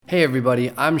Hey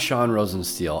everybody, I'm Sean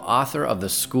Rosensteel, author of The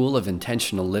School of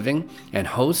Intentional Living and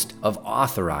host of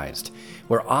Authorized,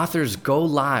 where authors go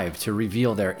live to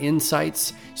reveal their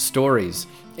insights, stories,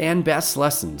 and best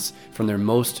lessons from their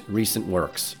most recent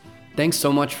works. Thanks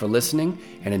so much for listening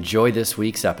and enjoy this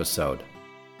week's episode.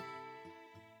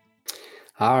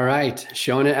 All right,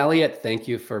 Shona Elliott, thank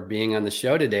you for being on the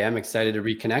show today. I'm excited to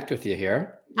reconnect with you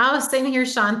here. Oh, same here,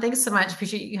 Sean. Thanks so much.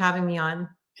 Appreciate you having me on.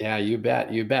 Yeah, you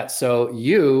bet. You bet. So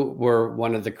you were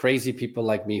one of the crazy people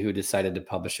like me who decided to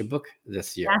publish a book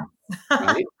this year, Yeah.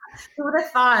 right? Who would have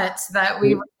thought that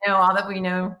we would know all that we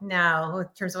know now in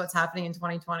terms of what's happening in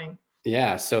 2020?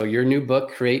 Yeah. So your new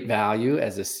book, Create Value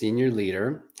as a Senior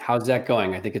Leader. How's that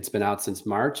going? I think it's been out since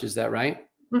March. Is that right?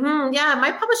 Yeah,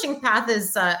 my publishing path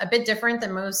is a bit different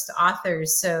than most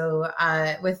authors. So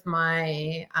with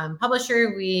my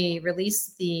publisher, we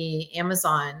released the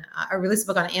Amazon, I released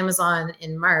the book on Amazon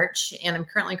in March, and I'm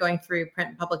currently going through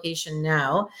print publication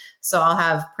now. So I'll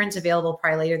have print available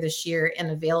probably later this year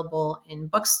and available in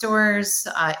bookstores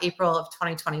April of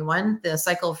 2021. The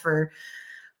cycle for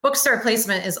bookstore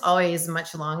placement is always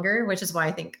much longer, which is why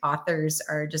I think authors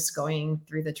are just going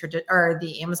through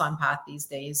the Amazon path these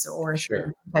days, or through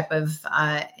Sure. some type of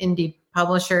indie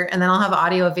publisher. And then I'll have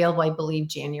audio available, I believe,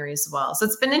 January as well. So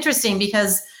it's been interesting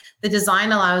because the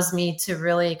design allows me to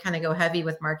really kind of go heavy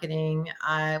with marketing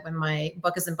when my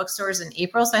book is in bookstores in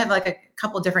April. So I have like a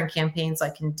couple different campaigns I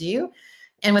can do.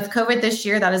 And with COVID this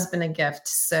year, that has been a gift.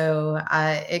 So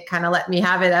it kind of let me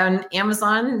have it on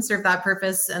Amazon and serve that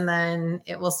purpose. And then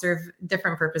it will serve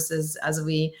different purposes as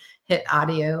we hit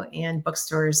audio and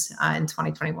bookstores in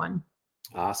 2021.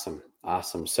 Awesome.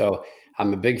 Awesome. So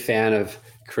I'm a big fan of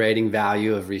creating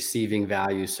value, of receiving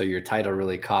value. So your title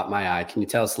really caught my eye. Can you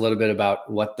tell us a little bit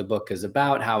about what the book is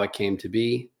about, how it came to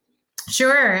be?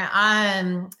 Sure.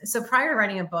 So prior to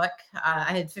writing a book,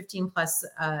 I had 15 plus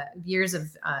years of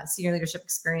senior leadership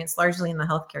experience, largely in the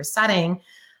healthcare setting.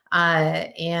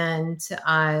 I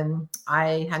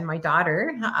had my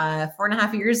daughter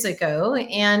 4.5 years ago,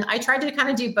 and I tried to kind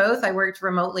of do both. I worked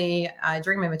remotely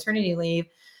during my maternity leave,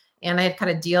 and I had kind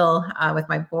of deal with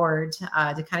my board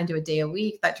to kind of do a day a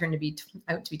week. That turned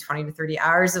out to be 20 to 30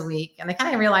 hours a week. And I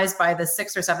kind of realized by the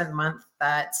 6th or 7th month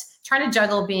that trying to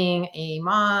juggle being a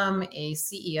mom, a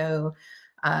CEO,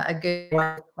 a good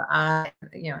wife, a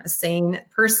sane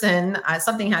person,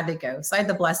 something had to go. So I had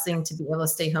the blessing to be able to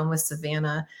stay home with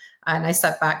Savannah. And I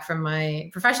stepped back from my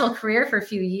professional career for a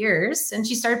few years. And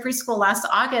she started preschool last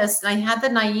August. And I had the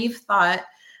naive thought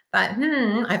that,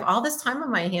 I have all this time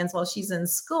on my hands while she's in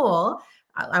school.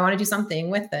 I want to do something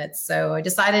with it. So I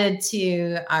decided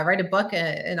to write a book.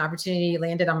 An opportunity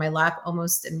landed on my lap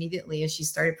almost immediately as she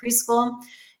started preschool.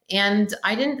 And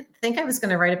I didn't think I was going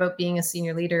to write about being a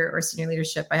senior leader or senior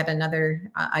leadership. I had another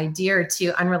idea or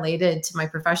two unrelated to my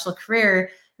professional career.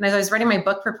 And as I was writing my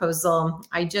book proposal,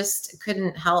 I just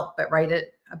couldn't help but write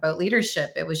it about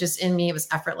leadership. It was just in me. It was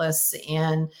effortless.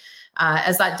 And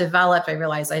as that developed, I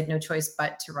realized I had no choice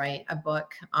but to write a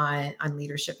book on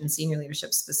leadership and senior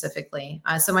leadership specifically.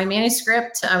 So my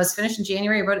manuscript was finished in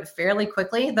January. I wrote it fairly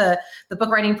quickly. The book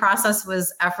writing process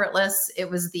was effortless. It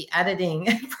was the editing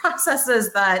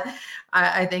processes that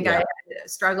I think I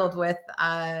struggled with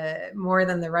more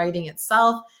than the writing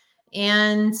itself.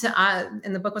 And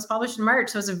the book was published in March.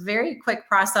 So it was a very quick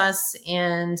process.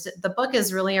 And the book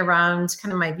is really around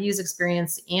kind of my views,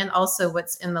 experience, and also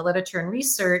what's in the literature and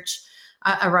research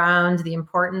around the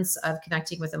importance of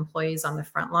connecting with employees on the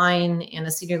front line and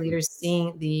as senior leaders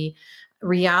seeing the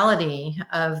reality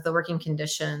of the working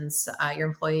conditions your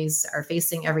employees are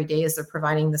facing every day as they're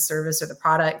providing the service or the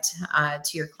product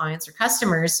to your clients or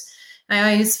customers. And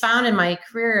I always found in my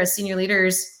career as senior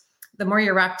leaders, the more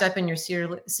you're wrapped up in your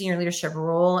senior leadership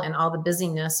role and all the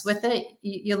busyness with it,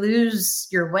 you lose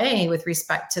your way with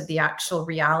respect to the actual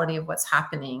reality of what's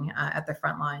happening at the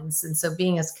front lines. And so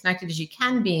being as connected as you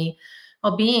can be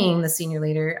while being the senior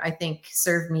leader, I think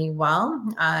served me well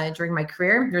during my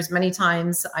career. There's many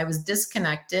times I was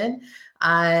disconnected.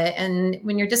 And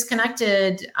when you're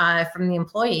disconnected from the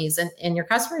employees and your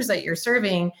customers that you're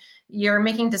serving, you're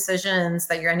making decisions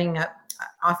that you're ending up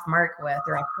off mark with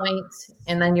or off point,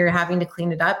 and then you're having to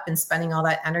clean it up and spending all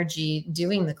that energy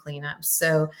doing the cleanup.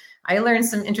 So I learned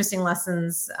some interesting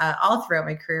lessons all throughout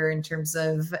my career in terms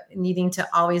of needing to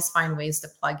always find ways to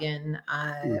plug in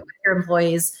with your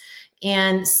employees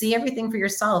and see everything for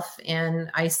yourself.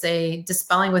 And I say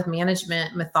dispelling with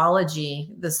management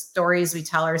mythology, the stories we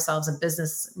tell ourselves in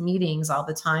business meetings all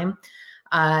the time.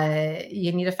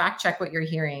 you need to fact check what you're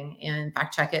hearing and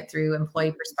fact check it through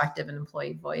employee perspective and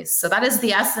employee voice. So that is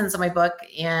the essence of my book.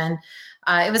 And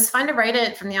it was fun to write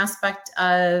it from the aspect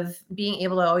of being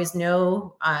able to always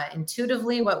know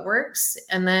intuitively what works,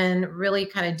 and then really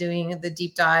kind of doing the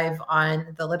deep dive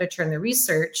on the literature and the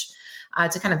research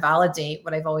to kind of validate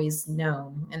what I've always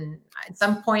known. And at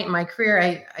some point in my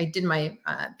career, I did my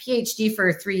PhD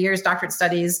for 3 years, doctorate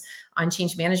studies on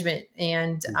change management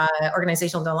and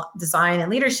organizational design and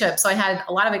leadership. So I had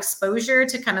a lot of exposure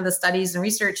to kind of the studies and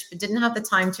research, but didn't have the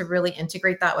time to really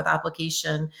integrate that with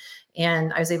application.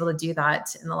 And I was able to do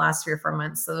that in the last 3 or 4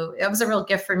 months. So it was a real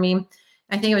gift for me.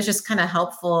 I think it was just kind of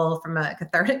helpful from a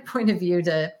cathartic point of view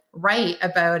to write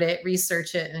about it,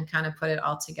 research it, and kind of put it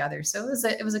all together. So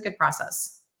it was a good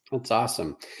process. That's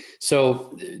awesome.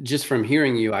 So just from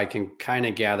hearing you, I can kind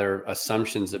of gather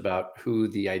assumptions about who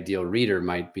the ideal reader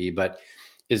might be, but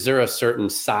is there a certain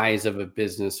size of a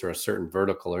business or a certain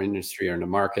vertical or industry or in a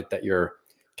market that you're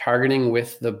targeting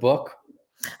with the book?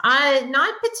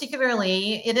 Not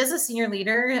particularly. It is a senior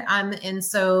leader. And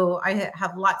so I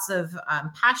have lots of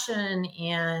passion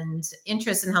and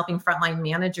interest in helping frontline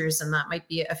managers, and that might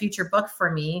be a future book for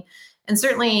me. And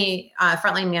certainly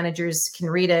frontline managers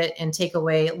can read it and take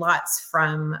away lots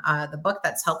from the book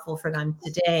that's helpful for them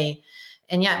today.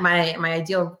 And yet my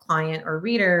ideal client or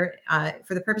reader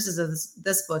for the purposes of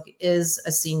this book is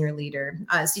a senior leader.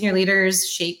 Senior leaders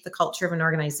shape the culture of an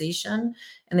organization,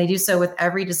 and they do so with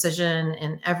every decision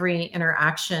and every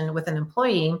interaction with an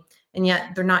employee. And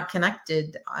yet they're not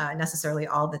connected necessarily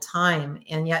all the time.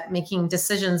 And yet making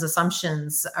decisions,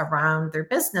 assumptions around their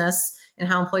business and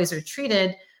how employees are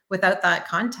treated without that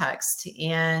context.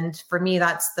 And for me,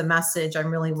 that's the message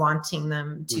I'm really wanting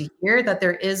them to hear, that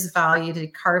there is value to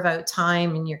carve out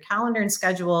time in your calendar and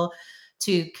schedule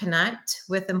to connect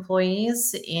with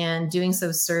employees, and doing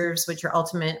so serves what your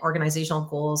ultimate organizational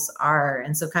goals are.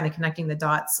 And so kind of connecting the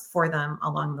dots for them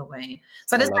along the way.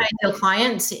 So that is my ideal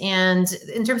client. And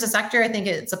in terms of sector, I think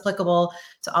it's applicable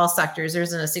to all sectors. There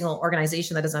isn't a single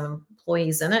organization that doesn't have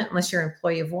employees in it, unless you're an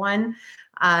employee of one.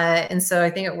 And so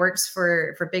I think it works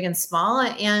for big and small.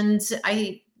 And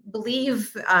I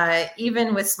believe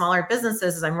even with smaller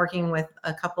businesses, as I'm working with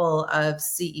a couple of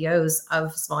CEOs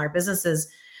of smaller businesses,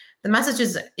 the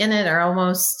messages in it are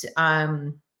almost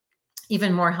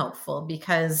even more helpful,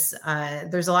 because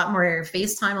there's a lot more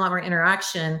face time, a lot more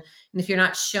interaction. And if you're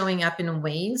not showing up in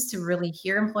ways to really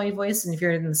hear employee voice, and if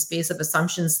you're in the space of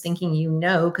assumptions, thinking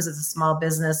because it's a small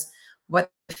business, what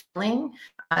they're feeling,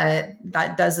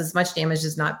 that does as much damage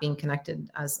as not being connected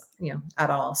as at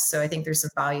all. So I think there's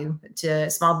some value to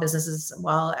small businesses as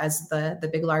well as the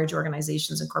big, large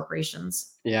organizations and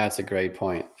corporations. Yeah, it's a great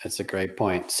point. It's a great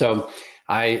point. So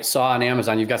I saw on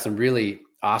Amazon, you've got some really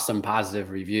awesome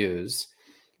positive reviews.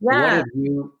 Yeah. What have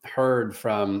you heard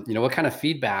from, what kind of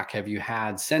feedback have you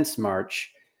had since March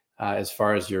as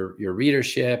far as your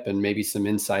readership, and maybe some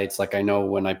insights? Like, I know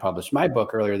when I published my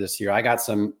book earlier this year, I got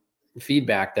some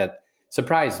feedback that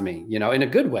surprised me, in a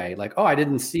good way. Like, oh, I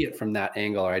didn't see it from that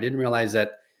angle, or I didn't realize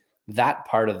that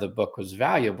part of the book was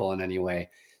valuable in any way.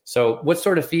 So what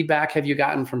sort of feedback have you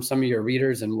gotten from some of your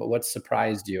readers, and what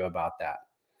surprised you about that?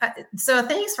 So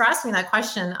thanks for asking that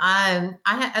question.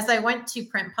 As I went to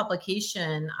print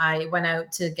publication, I went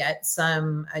out to get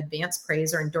some advance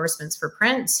praise or endorsements for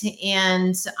print.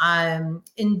 And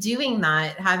in doing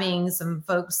that, having some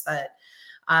folks that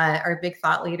are big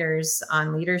thought leaders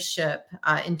on leadership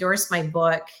endorse my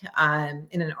book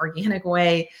in an organic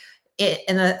way,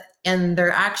 and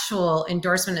their actual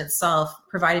endorsement itself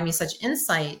provided me such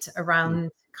insight around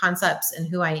concepts and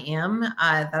who I am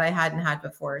that I hadn't had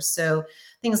before. So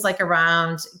things like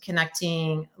around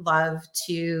connecting love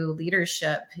to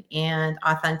leadership and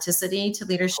authenticity to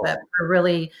leadership are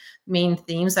really main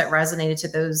themes that resonated to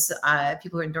those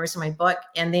people who are endorsing my book,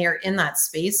 and they are in that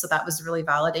space. So that was really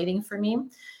validating for me.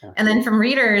 Yeah. And then from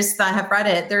readers that have read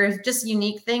it, there are just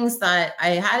unique things that I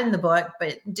had in the book,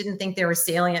 but didn't think they were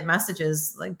salient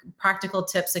messages, like practical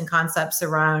tips and concepts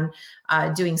around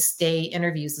doing stay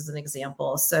interviews as an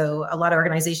example. So a lot of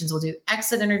organizations will do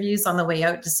exit interviews on the way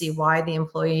out to see why the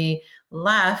employee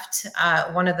left.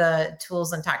 One of the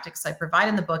tools and tactics I provide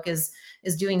in the book is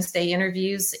doing stay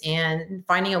interviews and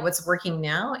finding out what's working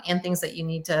now and things that you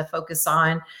need to focus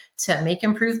on to make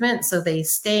improvement so they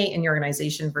stay in your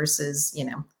organization versus,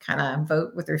 kind of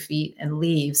vote with their feet and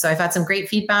leave. So I've had some great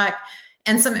feedback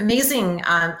and some amazing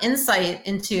insight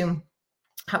into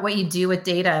what you do with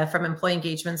data from employee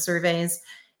engagement surveys,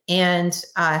 and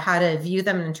how to view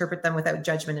them and interpret them without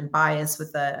judgment and bias,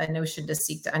 with a notion to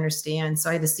seek to understand. So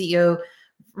I had a CEO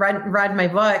read my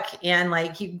book, and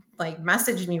like he like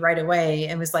messaged me right away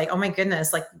and was like, oh my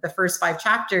goodness, like the first 5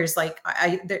 chapters, like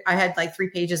I had like 3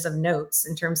 pages of notes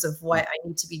in terms of what I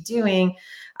need to be doing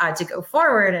to go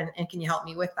forward, and can you help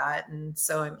me with that? And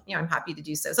so I'm happy to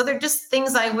do so. So they're just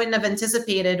things I wouldn't have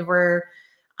anticipated were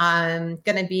going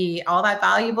to be all that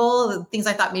valuable. Things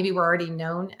I thought maybe were already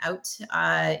known out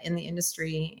in the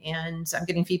industry, and I'm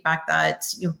getting feedback that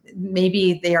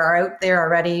maybe they are out there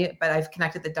already, but I've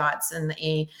connected the dots in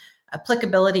a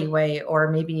applicability way, or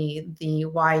maybe the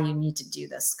why you need to do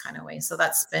this kind of way. So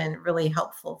that's been really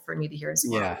helpful for me to hear as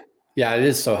well. Yeah. Yeah, it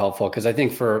is so helpful because I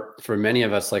think for many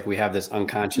of us, like we have this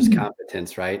unconscious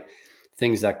competence, right?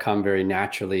 Things that come very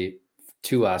naturally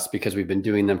to us because we've been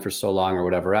doing them for so long or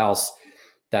whatever else.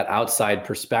 That outside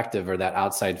perspective or that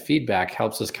outside feedback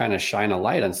helps us kind of shine a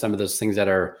light on some of those things that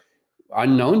are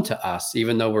unknown to us,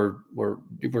 even though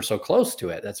we're so close to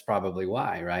it. That's probably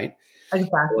why, right?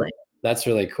 Exactly. That's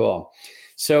really cool.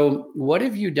 So what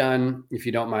have you done, if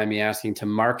you don't mind me asking, to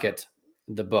market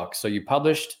the book? So you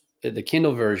published the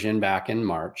Kindle version back in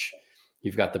March.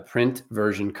 You've got the print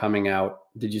version coming out.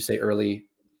 Did you say early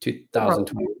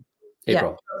 2020?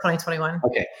 April. Yeah, 2021.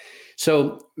 Okay.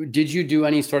 So did you do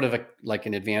any sort of like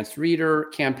an advanced reader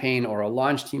campaign or a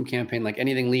launch team campaign, like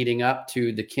anything leading up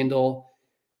to the Kindle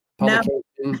publication?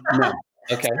 No.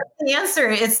 Okay. So the answer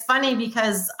is funny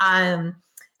because I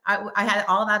had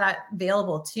all that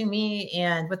available to me,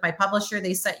 and with my publisher,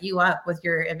 they set you up with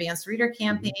your advanced reader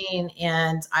campaign.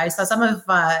 And I saw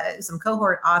some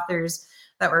cohort authors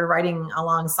that were writing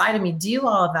alongside of me do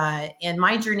all of that. And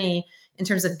my journey in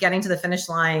terms of getting to the finish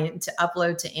line to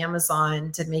upload to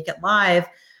Amazon to make it live,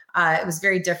 it was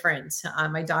very different.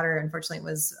 My daughter, unfortunately,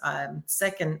 was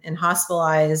sick and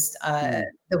hospitalized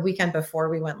the weekend before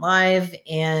we went live.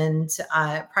 And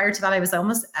prior to that, I was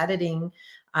almost editing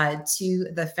to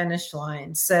the finish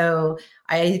line. So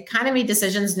I kind of made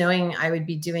decisions knowing I would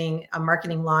be doing a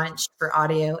marketing launch for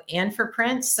audio and for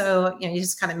print. So, you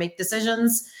just kind of make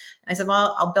decisions. I said,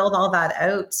 well, I'll build all that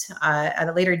out at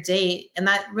a later date. And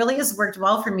that really has worked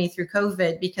well for me through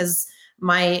COVID, because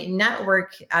my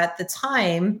network at the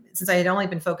time, since I had only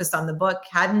been focused on the book,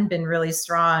 hadn't been really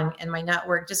strong. And my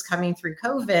network just coming through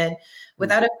COVID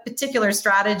without a particular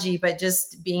strategy, but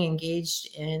just being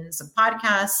engaged in some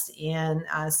podcasts and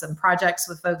some projects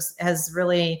with folks has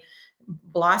really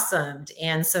blossomed.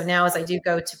 And so now as I do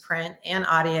go to print and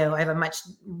audio, I have a much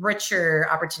richer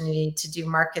opportunity to do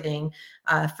marketing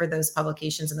for those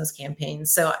publications and those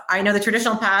campaigns. So I know the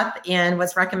traditional path and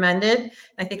what's recommended.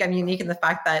 I think I'm unique in the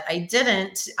fact that I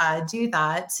didn't do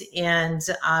that, and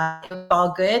it's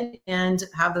all good, and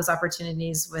have those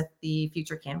opportunities with the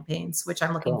future campaigns, which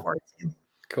I'm looking forward to.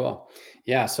 Cool.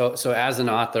 Yeah. So as an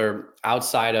author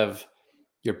outside of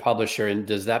your publisher, and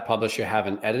does that publisher have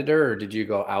an editor, or did you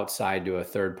go outside to a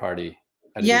third party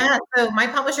editing? Yeah, so my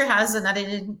publisher has an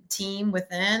editing team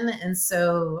within, and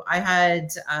so I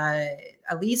had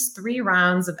at least 3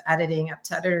 rounds of editing up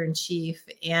to editor-in-chief.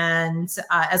 And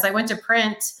as I went to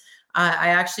print, I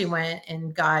actually went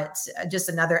and got just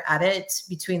another edit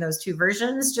between those 2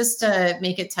 versions just to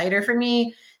make it tighter for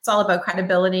me. It's all about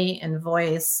credibility and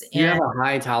voice. You have a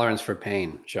high tolerance for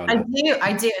pain, Shona.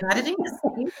 I do. And editing is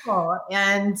painful.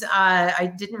 And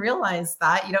I didn't realize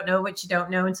that. You don't know what you don't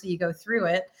know until you go through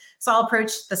it. So I'll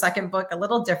approach the second book a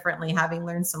little differently, having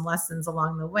learned some lessons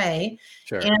along the way.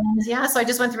 Sure. And yeah, so I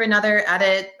just went through another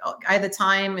edit. I had the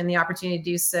time and the opportunity to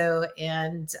do so.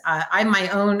 And I'm my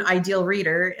own ideal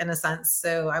reader in a sense.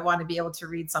 So I want to be able to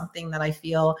read something that I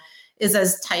feel is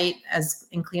as tight as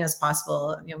and clean as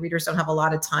possible. Readers don't have a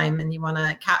lot of time, and you want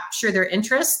to capture their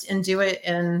interest and do it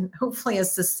in hopefully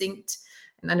as succinct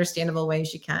and understandable way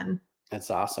as you can.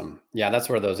 That's awesome. Yeah, that's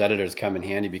where those editors come in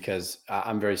handy, because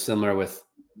I'm very similar with,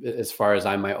 as far as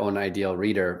I'm my own ideal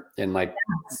reader. And like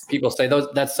people say,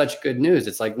 that's such good news.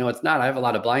 It's like, no, it's not. I have a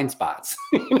lot of blind spots.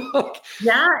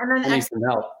 Yeah, and then I need some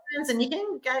help. And you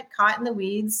can get caught in the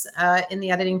weeds in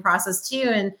the editing process too.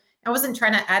 And I wasn't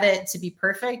trying to edit to be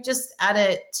perfect, just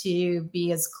edit to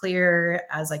be as clear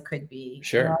as I could be.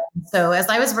 Sure. So as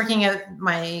I was working out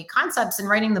my concepts and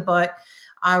writing the book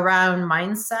around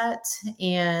mindset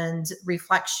and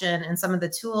reflection and some of the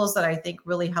tools that I think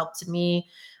really helped me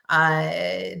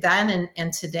then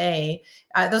and today,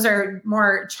 those are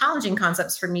more challenging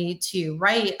concepts for me to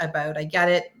write about. I get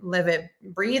it, live it,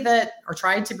 breathe it, or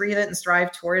try to breathe it and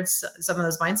strive towards some of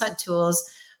those mindset tools.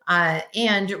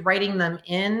 And writing them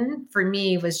in for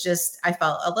me was just, I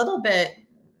felt a little bit,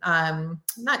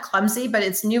 not clumsy, but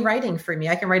it's new writing for me.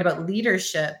 I can write about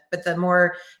leadership, but the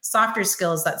more softer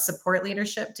skills that support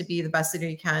leadership to be the best leader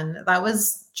you can, that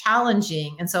was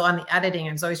challenging. And so on the editing,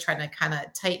 I was always trying to kind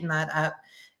of tighten that up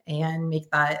and make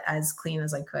that as clean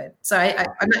as I could. So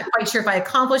I'm not quite sure if I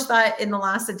accomplished that in the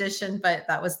last edition, but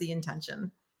that was the intention.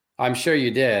 I'm sure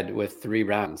you did with 3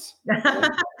 rounds.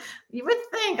 You would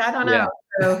think, I don't Yeah. know.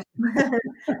 So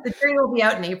the jury will be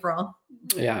out in April.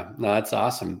 Yeah, no, that's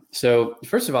awesome. So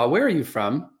first of all, where are you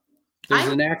from? There's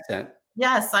an accent.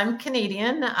 Yes, I'm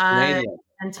Canadian, Canadian.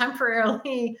 and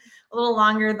temporarily a little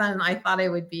longer than I thought I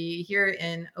would be here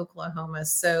in Oklahoma.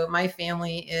 So my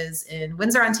family is in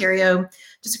Windsor, Ontario,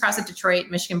 just across the Detroit,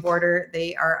 Michigan border.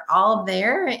 They are all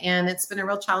there, and it's been a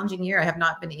real challenging year. I have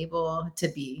not been able to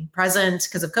be present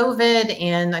because of COVID,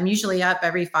 and I'm usually up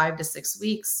every 5 to 6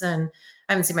 weeks, and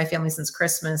I haven't seen my family since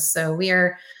Christmas. So we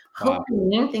are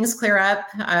hoping things clear up.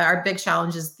 Our big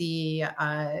challenge is the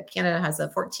Canada has a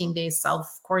 14-day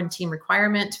self-quarantine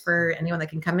requirement for anyone that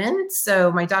can come in.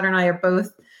 So my daughter and I are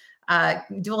both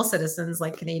dual citizens,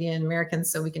 like Canadian Americans,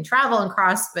 so we can travel and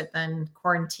cross, but then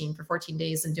quarantine for 14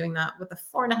 days. And doing that with a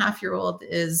 4.5-year-old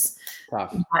is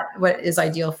tough. Not what is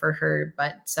ideal for her.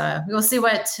 But we will see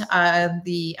what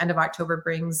the end of October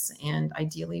brings. And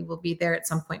ideally, we'll be there at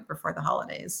some point before the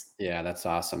holidays. Yeah, that's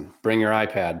awesome. Bring your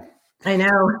iPad. I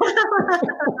know.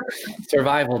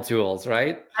 Survival tools,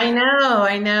 right? I know.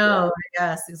 Yeah.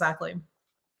 Yes, exactly.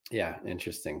 Yeah,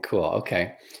 interesting. Cool.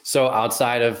 Okay. So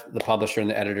outside of the publisher and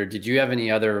the editor, did you have any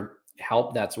other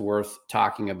help that's worth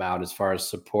talking about as far as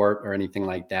support or anything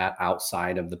like that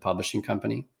outside of the publishing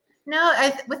company? No,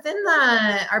 within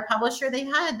our publisher, they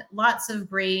had lots of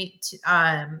great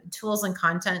tools and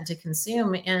content to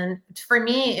consume. And for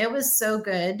me, it was so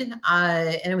good.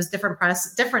 And it was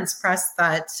Difference Press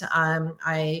that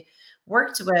I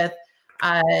worked with.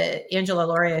 Angela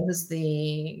Loria, who's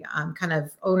the kind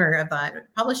of owner of that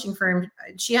publishing firm,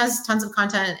 she has tons of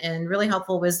content and really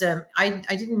helpful wisdom. I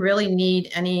didn't really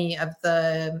need any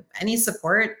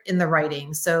support in the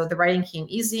writing. So the writing came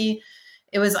easy.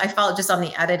 I felt just on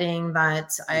the editing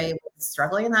that I was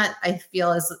struggling, and that I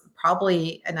feel is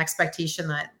probably an expectation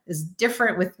that is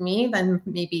different with me than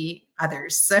maybe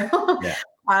others. So,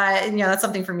 that's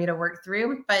something for me to work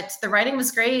through. But the writing was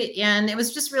great. And it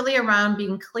was just really around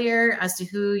being clear as to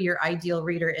who your ideal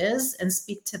reader is and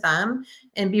speak to them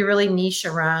and be really niche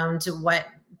around what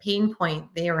pain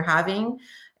point they were having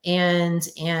and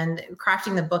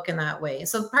crafting the book in that way.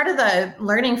 So part of the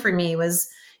learning for me was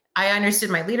I understood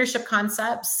my leadership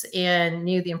concepts and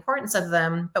knew the importance of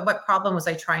them, but what problem was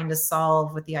I trying to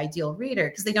solve with the ideal reader?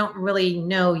 Because they don't really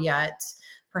know yet,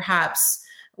 perhaps,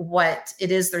 what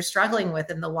it is they're struggling with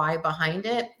and the why behind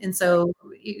it. And so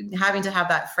having to have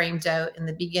that framed out in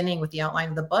the beginning with the outline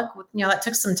of the book, that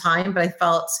took some time, but I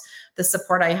felt the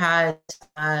support I had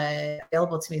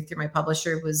available to me through my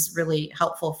publisher was really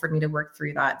helpful for me to work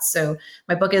through that. So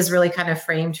my book is really kind of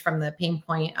framed from the pain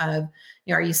point of,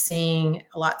 are you seeing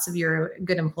lots of your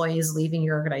good employees leaving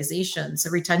your organization? So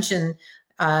retention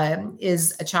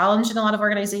is a challenge in a lot of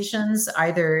organizations,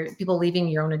 either people leaving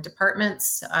your own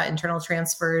departments, internal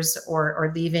transfers,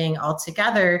 or leaving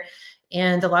altogether.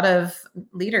 And a lot of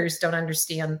leaders don't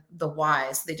understand the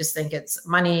why. So they just think it's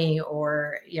money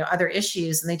or other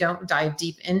issues, and they don't dive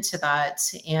deep into that.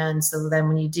 And so then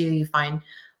when you do, you find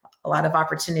a lot of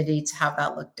opportunity to have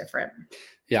that look different.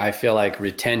 Yeah, I feel like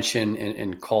retention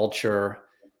and culture,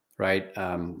 right?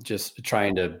 Just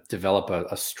trying to develop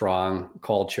a strong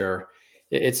culture.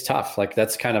 It's tough. Like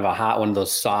that's kind of one of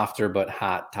those softer but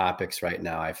hot topics right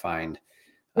now, I find.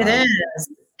 It is.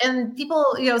 And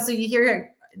people, so you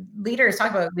hear leaders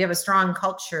talk about, we have a strong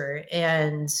culture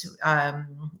and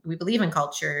we believe in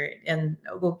culture, and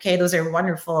okay, those are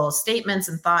wonderful statements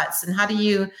and thoughts. And how do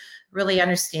you really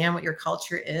understand what your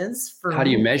culture is? How do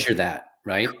you measure that?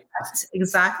 Right?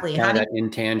 Exactly. How that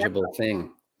intangible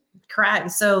thing. Correct.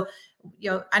 So,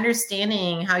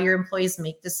 understanding how your employees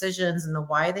make decisions and the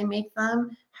why they make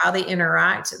them, how they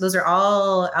interact, those are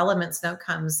all elements and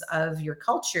outcomes of your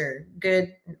culture,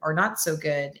 good or not so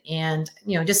good. And,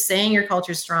 just saying your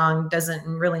culture is strong doesn't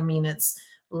really mean it's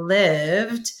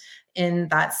lived in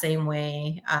that same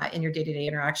way in your day-to-day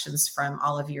interactions from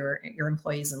all of your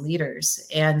employees and leaders.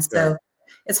 And so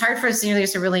it's hard for senior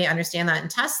leaders to really understand that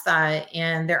and test that.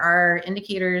 And there are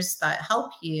indicators that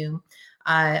help you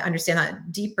understand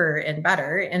that deeper and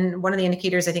better. And one of the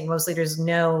indicators I think most leaders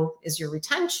know is your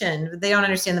retention. They don't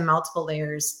understand the multiple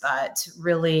layers that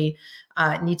really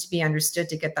need to be understood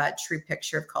to get that true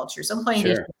picture of culture. So employee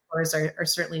engagement scores are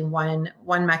certainly one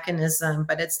mechanism,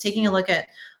 but it's taking a look at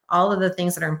all of the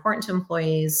things that are important to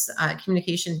employees,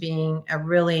 communication being a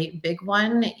really big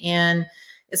one. And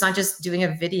it's not just doing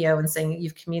a video and saying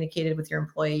you've communicated with your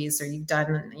employees, or you've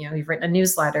done, you've written a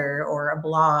newsletter or a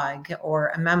blog or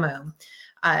a memo.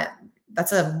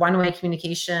 that's a one-way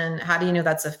communication. How do you know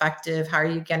that's effective? How are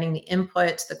you getting the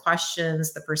input, the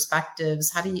questions, the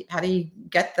perspectives? How do you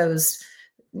get those,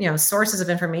 sources of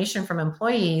information from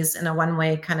employees in a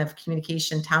one-way kind of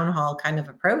communication town hall kind of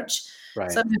approach? Right.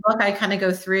 So in the book, I kind of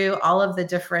go through all of the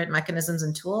different mechanisms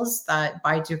and tools that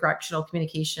bi-directional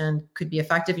communication could be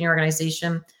effective in your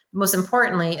organization. Most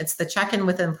importantly, it's the check-in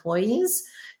with employees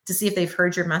to see if they've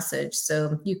heard your message.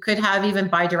 So you could have even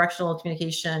bi-directional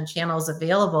communication channels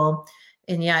available,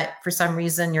 and yet for some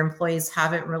reason your employees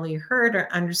haven't really heard or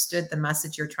understood the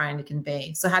message you're trying to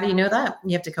convey. So how do you know that?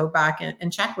 You have to go back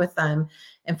and check with them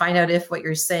and find out if what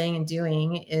you're saying and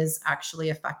doing is actually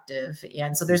effective.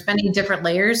 And so there's many different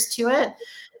layers to it.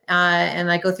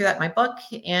 And I go through that in my book,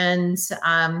 and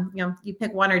you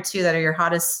pick one or two that are your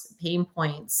hottest pain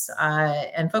points,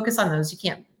 and focus on those. You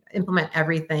can't implement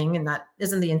everything, and that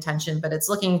isn't the intention, but it's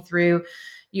looking through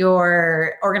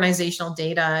your organizational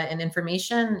data and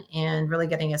information and really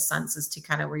getting a sense as to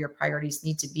kind of where your priorities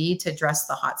need to be to address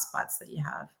the hot spots that you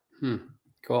have.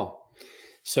 Cool.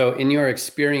 So in your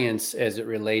experience as it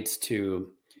relates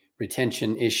to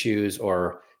retention issues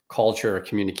or culture or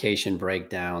communication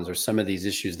breakdowns or some of these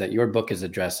issues that your book is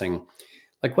addressing,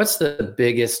 like what's the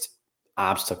biggest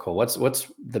obstacle?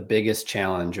 What's the biggest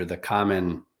challenge or the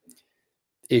common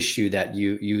issue that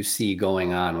you see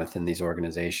going on within these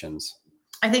organizations?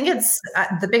 I think it's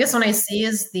the biggest one I see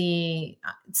is the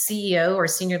CEO or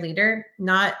senior leader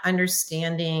not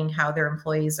understanding how their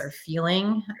employees are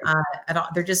feeling at all.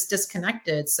 They're just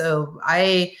disconnected. So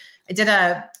I did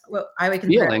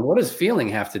feeling. What does feeling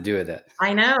have to do with it?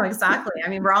 I know, exactly. I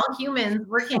mean, we're all humans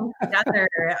working together,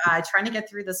 trying to get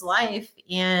through this life,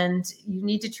 and you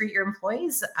need to treat your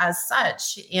employees as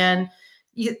such. And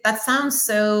that sounds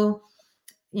so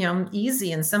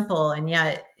easy and simple, and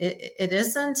yet it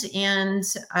isn't. And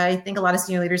I think a lot of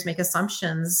senior leaders make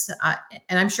assumptions,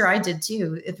 and I'm sure I did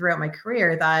too throughout my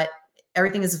career, that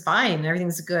everything is fine,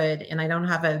 everything's good, and I don't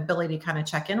have an ability to kind of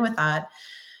check in with that.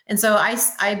 And so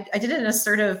I did an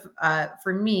assertive,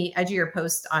 for me, edgier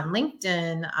post on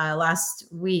LinkedIn last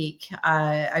week.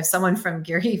 I have someone from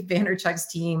Gary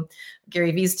Vaynerchuk's team,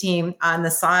 Gary V's team, on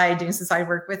the side doing some side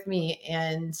work with me,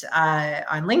 and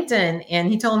on LinkedIn,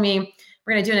 and he told me,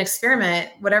 we're going to do an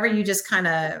experiment. Whatever you just kind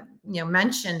of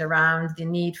mentioned around the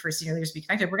need for senior leaders to be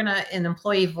connected, we're going to, in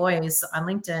employee voice on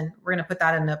LinkedIn, we're going to put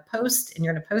that in a post, and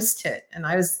you're going to post it. And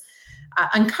I was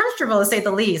uncomfortable, to say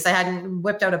the least. I hadn't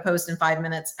whipped out a post in 5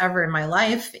 minutes ever in my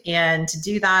life, and to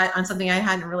do that on something I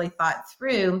hadn't really thought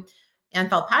through and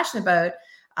felt passionate about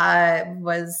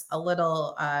was a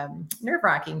little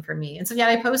nerve-wracking for me. And so, yeah,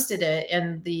 I posted it,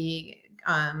 and the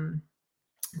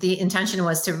intention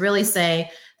was to really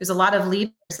say, there's a lot of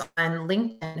leaders on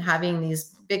LinkedIn having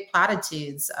these big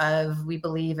platitudes of, we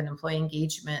believe in employee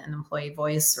engagement and employee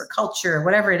voice or culture or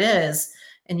whatever it is.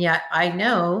 And yet I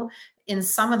know in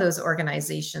some of those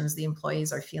organizations, the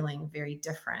employees are feeling very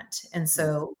different. And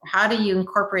so how do you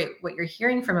incorporate what you're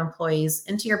hearing from employees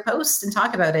into your post and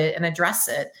talk about it and address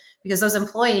it? Because those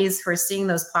employees who are seeing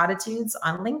those platitudes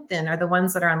on LinkedIn are the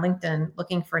ones that are on LinkedIn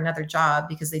looking for another job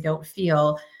because they don't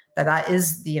feel that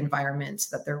is the environment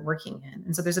that they're working in.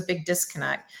 And so there's a big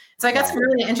disconnect. So I got some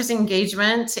really interesting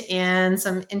engagement and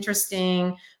some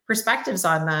interesting perspectives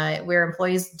on that, where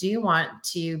employees do want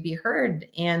to be heard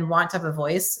and want to have a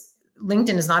voice.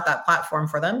 LinkedIn is not that platform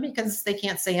for them because they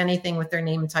can't say anything with their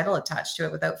name and title attached to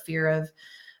it without fear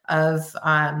of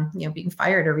being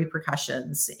fired or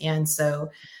repercussions. And so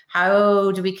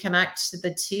how do we connect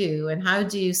the two, and how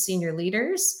do senior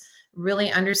leaders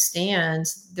really understand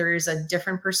there's a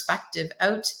different perspective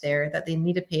out there that they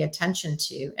need to pay attention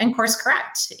to and course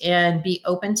correct and be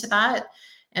open to that?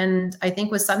 And I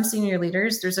think with some senior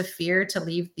leaders, there's a fear to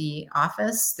leave the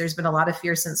office. There's been a lot of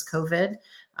fear since COVID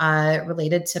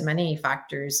related to many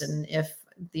factors. And if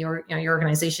your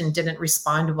organization didn't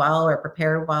respond well or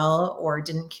prepare well or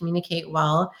didn't communicate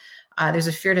well, there's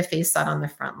a fear to face that on the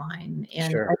front line.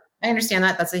 And sure. I understand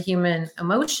that that's a human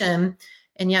emotion.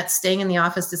 And yet staying in the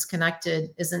office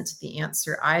disconnected isn't the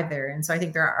answer either. And so I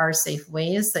think there are safe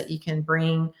ways that you can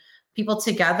bring people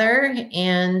together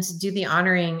and do the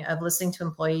honoring of listening to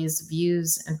employees'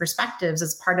 views and perspectives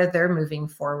as part of their moving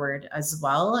forward as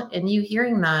well. And you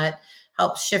hearing that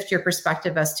helps shift your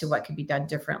perspective as to what could be done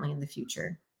differently in the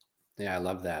future. Yeah, I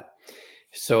love that.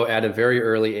 So at a very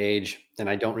early age, and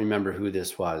I don't remember who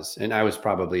this was, and I was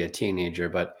probably a teenager,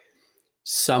 but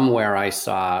somewhere I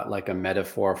saw like a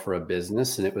metaphor for a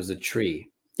business, and it was a tree.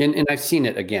 And I've seen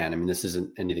it again. I mean, this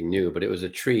isn't anything new, but it was a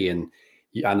tree. And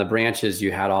on the branches,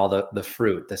 you had all the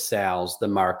fruit, the sales, the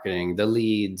marketing, the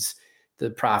leads,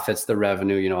 the profits, the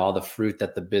revenue, all the fruit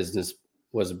that the business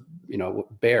was,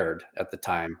 bared at the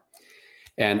time.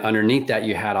 And underneath that,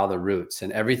 you had all the roots,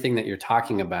 and everything that you're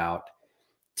talking about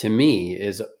to me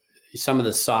is some of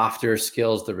the softer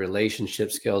skills, the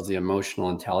relationship skills, the emotional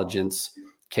intelligence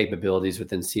capabilities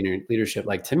within senior leadership.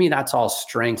 Like, to me, that's all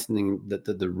strengthening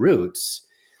the roots.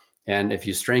 And if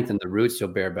you strengthen the roots, you'll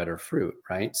bear better fruit,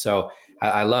 right? So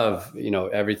I love,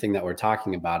 everything that we're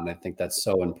talking about. And I think that's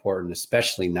so important,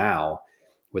 especially now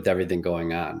with everything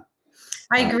going on.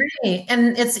 I agree.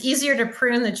 And it's easier to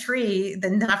prune the tree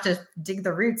than have to dig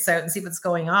the roots out and see what's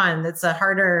going on. That's a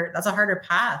harder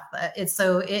path. It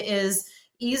is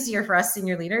easier for us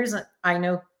senior leaders. I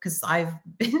know, because I've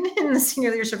been in the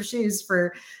senior leadership shoes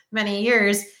for many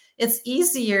years. It's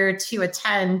easier to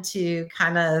attend to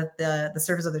kind of the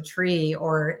surface of the tree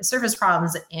or surface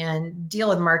problems and deal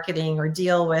with marketing or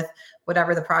deal with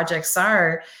whatever the projects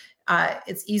are.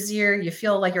 It's easier. You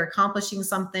feel like you're accomplishing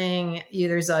something.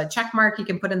 There's a check mark you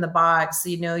can put in the box, so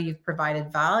you've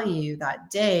provided value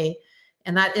that day.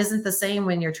 And that isn't the same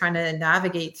when you're trying to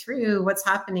navigate through what's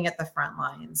happening at the front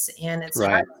lines. And it's right.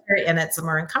 harder and it's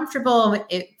more uncomfortable.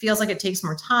 It feels like it takes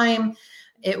more time.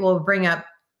 It will bring up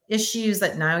issues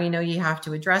that now you have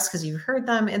to address because you've heard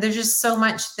them. And there's just so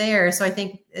much there. So I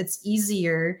think it's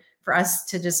easier for us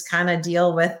to just kind of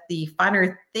deal with the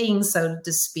funner things, so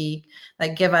to speak,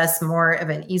 that give us more of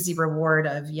an easy reward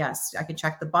of, yes, I can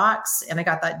check the box and I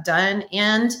got that done.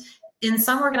 And in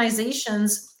some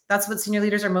organizations, that's what senior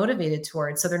leaders are motivated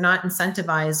towards. So they're not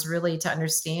incentivized really to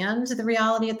understand the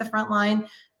reality at the front line.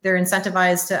 They're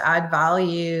incentivized to add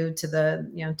value to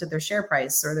to their share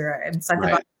price, or they're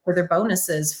incentivized for their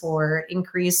bonuses for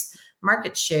increased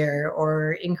market share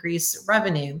or increased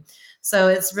revenue. So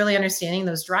it's really understanding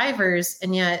those drivers,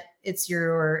 and yet it's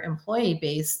your employee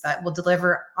base that will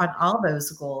deliver on all those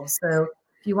goals. So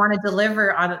if you want to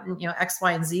deliver on X,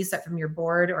 Y, and Z set from your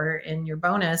board or in your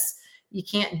bonus, you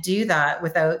can't do that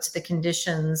without the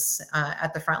conditions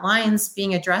at the front lines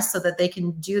being addressed so that they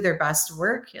can do their best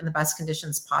work in the best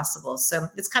conditions possible. So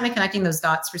it's kind of connecting those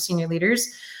dots for senior leaders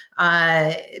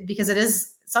because it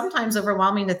is sometimes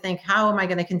overwhelming to think, how am I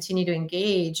going to continue to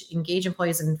engage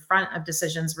employees in front of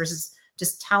decisions versus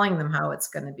just telling them how it's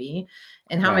going to be,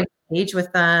 and how am I going to engage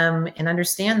with them and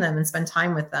understand them and spend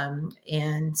time with them.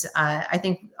 And I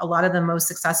think a lot of the most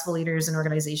successful leaders and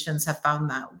organizations have found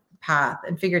that path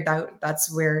and figured out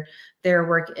that's where their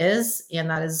work is, and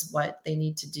that is what they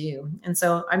need to do. And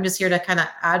so I'm just here to kind of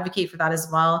advocate for that as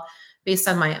well, based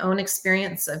on my own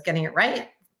experience of getting it right,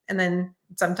 and then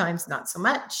sometimes not so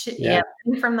much. Yeah.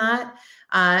 And from that,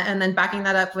 and then backing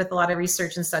that up with a lot of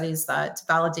research and studies that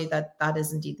validate that that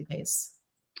is indeed the case.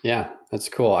 Yeah, that's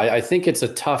cool. I think it's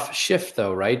a tough shift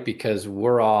though, right? Because a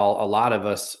lot of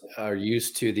us are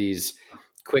used to these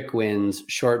quick wins,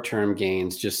 short-term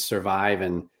gains, just survive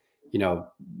and,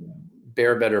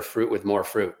 bear better fruit with more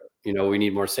fruit. We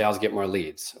need more sales, get more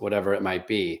leads, whatever it might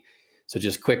be. So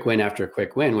just quick win after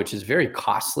quick win, which is very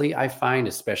costly, I find,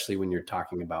 especially when you're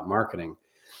talking about marketing.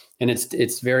 And it's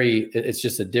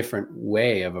just a different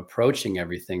way of approaching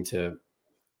everything to,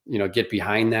 get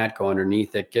behind that, go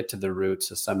underneath it, get to the roots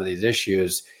of some of these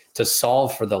issues to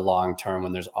solve for the long term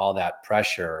when there's all that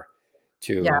pressure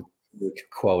to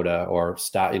quota or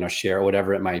stop, share,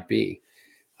 whatever it might be.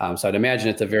 So I'd imagine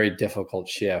it's a very difficult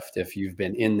shift if you've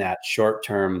been in that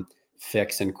short-term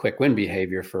fix and quick win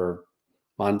behavior for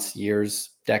months, years,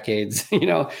 decades,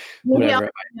 whatever.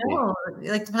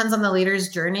 It depends on the leader's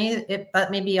journey.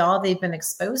 That may be all they've been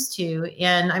exposed to.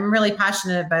 And I'm really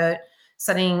passionate about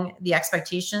setting the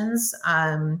expectations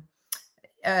from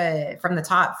the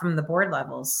top, from the board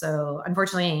levels. So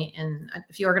unfortunately, in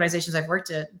a few organizations I've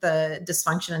worked at, the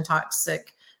dysfunction and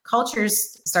toxic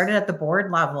cultures started at the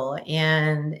board level.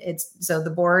 And so the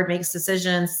board makes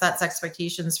decisions, sets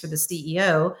expectations for the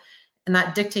CEO, and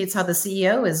that dictates how the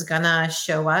CEO is going to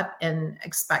show up and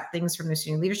expect things from their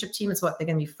senior leadership team. It's what they're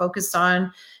going to be focused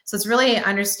on. So it's really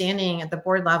understanding at the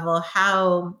board level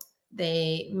how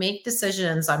they make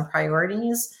decisions on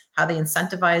priorities, how they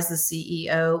incentivize the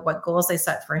CEO, what goals they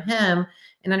set for him,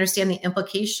 and understand the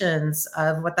implications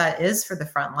of what that is for the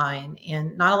front line.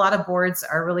 And not a lot of boards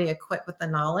are really equipped with the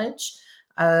knowledge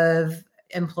of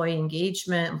employee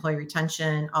engagement, employee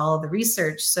retention, all of the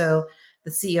research. So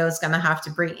the CEO is going to have to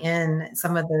bring in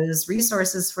some of those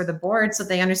resources for the board so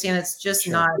they understand it's just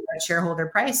not about shareholder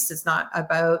price. It's not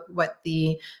about what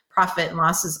the profit and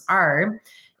losses are.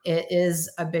 It is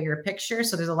a bigger picture.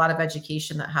 So there's a lot of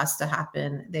education that has to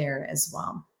happen there as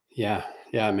well. Yeah,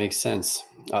 it makes sense.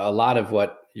 A lot of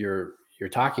what you're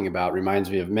talking about reminds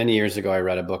me of many years ago, I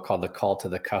read a book called The Call to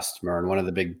the Customer. And one of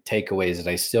the big takeaways that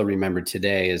I still remember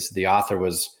today is the author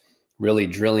was really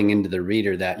drilling into the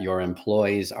reader that your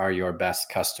employees are your best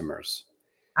customers.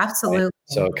 Absolutely.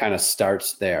 So it kind of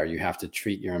starts there. You have to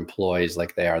treat your employees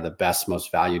like they are the best,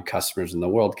 most valued customers in the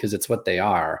world, because it's what they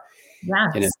are.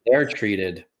 And if Yes. they're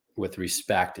treated with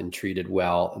respect and treated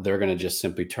well, they're going to just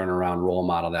simply turn around, role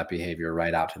model that behavior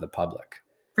right out to the public.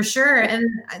 For sure. And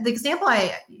the example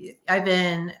I've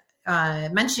been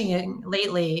mentioning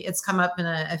lately, it's come up in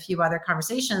a few other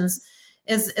conversations,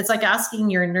 is it's like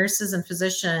asking your nurses and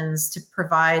physicians to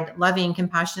provide loving,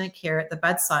 compassionate care at the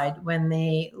bedside. When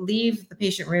they leave the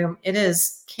patient room, it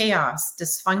is chaos,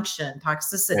 dysfunction,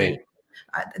 toxicity.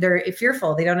 Right. They're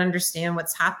fearful. They don't understand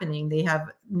what's happening. They have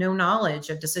no knowledge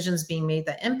of decisions being made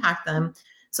that impact them.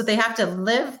 So they have to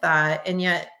live that and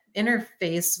yet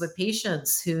interface with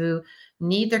patients who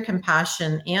need their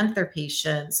compassion and their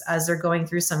patience as they're going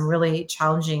through some really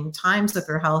challenging times with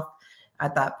their health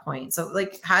at that point. So,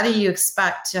 like, how do you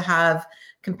expect to have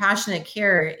compassionate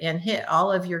care and hit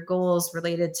all of your goals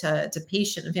related to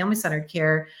patient and family-centered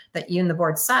care that you and the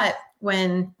board set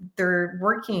when they're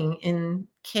working in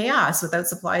chaos, without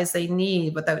supplies they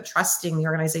need, without trusting the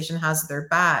organization has their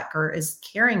back or is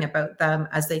caring about them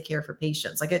as they care for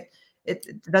patients? Like,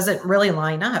 it doesn't really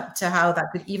line up to how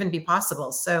that could even be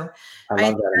possible. So I I love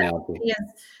think that that analogy.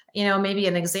 is, maybe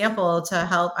an example to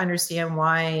help understand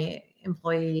why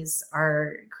employees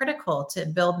are critical, to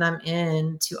build them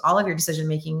into all of your decision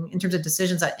making in terms of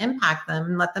decisions that impact them,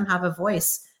 and let them have a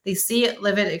voice. They see it,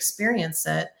 live it, experience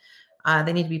it.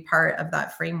 They need to be part of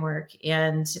that framework.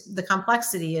 And the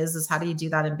complexity is how do you do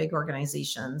that in big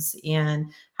organizations?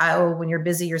 And how, when you're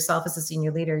busy yourself as a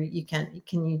senior leader,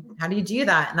 how do you do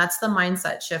that? And that's the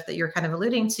mindset shift that you're kind of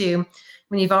alluding to,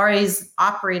 when you've always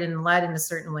operated and led in a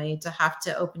certain way, to have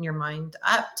to open your mind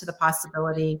up to the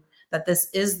possibility that this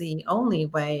is the only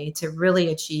way to really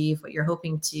achieve what you're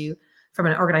hoping to from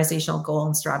an organizational goal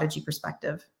and strategy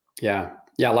perspective. Yeah.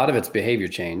 Yeah. A lot of it's behavior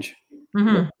change, which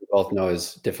Mm-hmm. we both know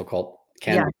is difficult,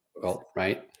 can Yeah. be difficult,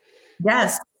 right?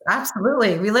 Yes,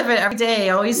 absolutely. We live it every day,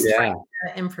 always Yeah. trying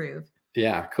to improve.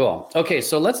 Yeah, cool. Okay,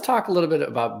 so let's talk a little bit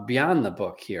about beyond the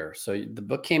book here. So the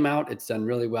book came out, it's done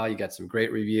really well. You got some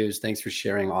great reviews. Thanks for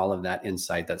sharing all of that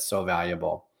insight. That's so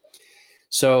valuable.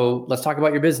 So let's talk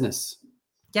about your business.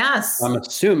 Yes. I'm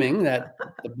assuming that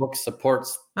the book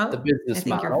supports the Oh, I business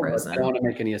think you're model, but I don't frozen. want to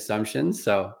make any assumptions.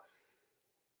 So,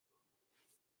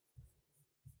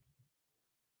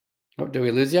 oh, do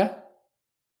we lose you?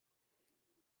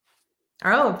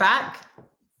 Oh, back.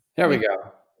 There we Maybe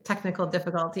go. technical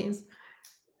difficulties.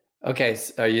 Okay,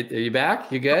 so are you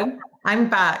back? You good? I'm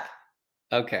back.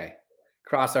 Okay.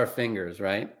 Cross our fingers,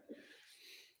 right?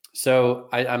 So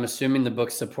I'm assuming the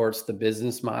book supports the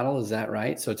business model. Is that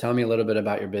right? So tell me a little bit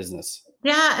about your business.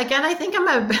 Yeah, again, I think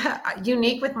I'm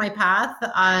unique with my path.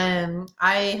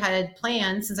 I had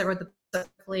planned, since I wrote the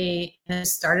book and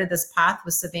started this path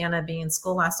with Savannah being in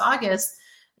school last August.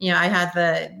 I had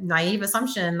the naive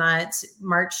assumption that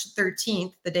March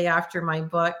 13th, the day after my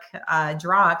book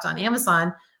dropped on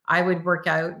Amazon, I would work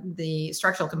out the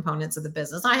structural components of the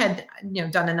business. I had,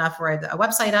 done enough where I had a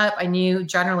website up. I knew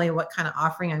generally what kind of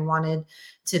offering I wanted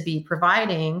to be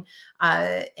providing.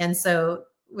 And so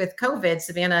with COVID,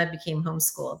 Savannah became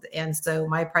homeschooled. And so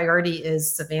my priority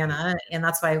is Savannah. And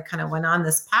that's why I kind of went on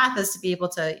this path, is to be able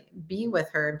to be with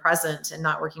her and present and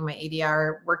not working my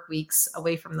 80-hour work weeks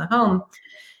away from the home.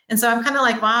 And so I'm kind of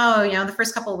like, wow, the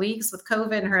first couple of weeks with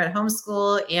COVID and her at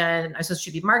homeschool, and I'm supposed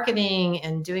to be marketing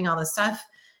and doing all this stuff,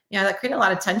 that created a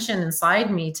lot of tension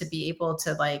inside me to be able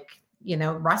to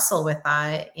wrestle with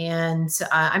that. And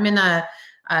I'm in a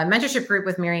mentorship group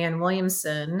with Marianne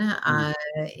Williamson,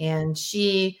 and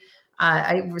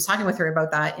I was talking with her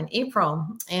about that in April,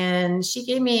 and she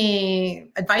gave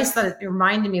me advice that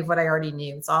reminded me of what I already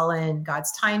knew. It's all in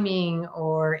God's timing,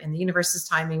 or in the universe's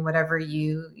timing, whatever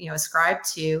you ascribe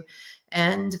to.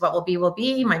 And what will be, will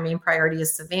be. My main priority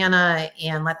is Savannah,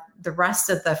 and let the rest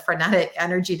of the frenetic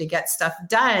energy to get stuff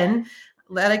done,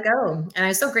 let it go. And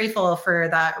I'm so grateful for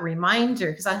that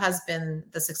reminder, because that has been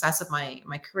the success of my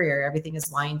career. Everything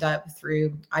is lined up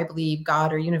through, I believe,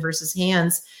 God or universe's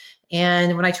hands.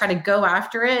 And when I try to go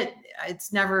after it,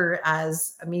 it's never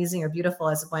as amazing or beautiful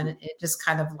as when it just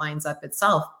kind of lines up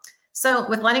itself. So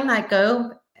with letting that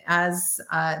go, as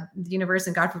the universe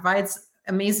and God provides,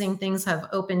 amazing things have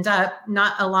opened up,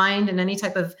 not aligned in any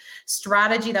type of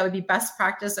strategy that would be best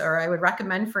practice or I would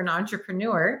recommend for an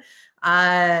entrepreneur.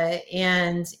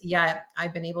 And yet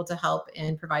I've been able to help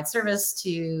and provide service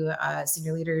to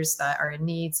senior leaders that are in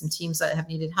need, some teams that have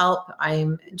needed help.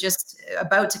 I'm just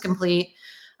about to complete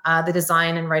the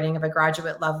design and writing of a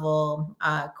graduate level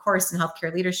course in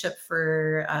healthcare leadership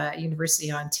for University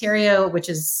of Ontario, which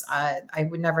is, I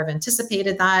would never have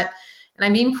anticipated that. And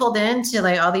I'm being pulled into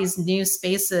like all these new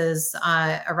spaces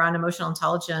around emotional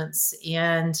intelligence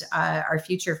and our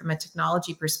future from a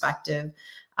technology perspective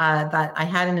that I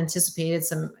hadn't anticipated.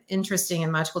 Some interesting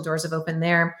and magical doors have opened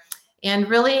there. And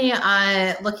really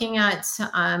looking at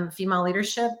female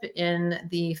leadership in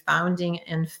the founding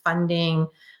and funding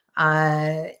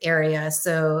area.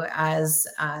 So as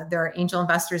there are angel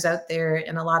investors out there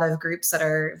and a lot of groups that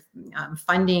are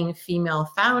funding female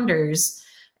founders,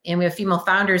 and we have female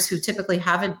founders who typically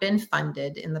haven't been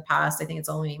funded in the past. I think it's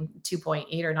only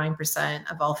 2.8 or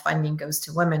 9% of all funding goes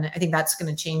to women. I think that's going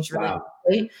to change really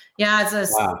quickly. Yeah,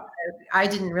 I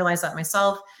didn't realize that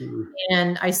myself. Mm-hmm.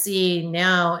 And I see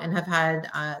now and have had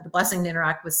the blessing to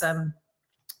interact with some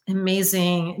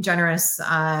amazing, generous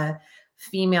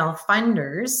female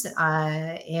funders.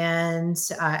 And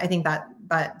I think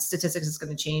that statistics is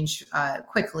going to change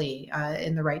quickly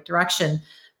in the right direction.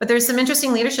 But there's some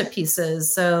interesting leadership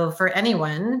pieces. So for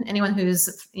anyone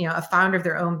who's a founder of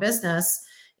their own business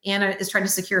and is trying to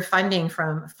secure funding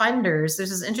from funders,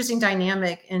 there's this interesting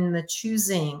dynamic in the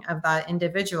choosing of that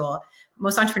individual.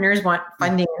 Most entrepreneurs want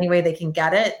funding any way they can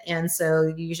get it. And so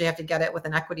you usually have to get it with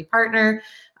an equity partner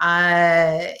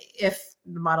if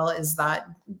the model is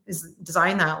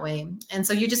designed that way. And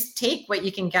so you just take what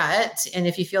you can get. And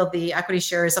if you feel the equity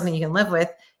share is something you can live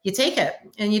with, you take it.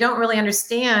 And you don't really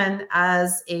understand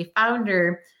as a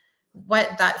founder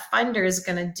what that funder is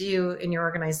going to do in your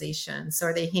organization. So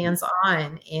are they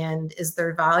hands-on, and is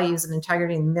their values and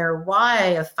integrity and their why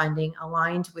of funding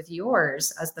aligned with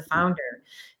yours as the founder?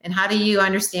 And how do you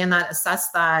understand that,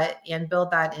 assess that, and build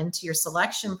that into your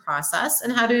selection process?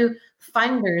 And how do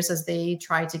funders, as they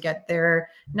try to get their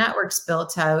networks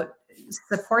built out,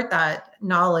 support that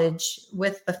knowledge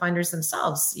with the funders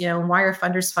themselves? Why are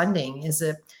funders funding? Is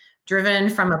it driven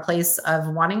from a place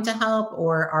of wanting to help,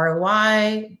 or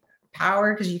ROI,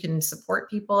 power, because you can support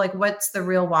people? Like, what's the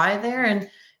real why there? And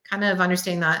kind of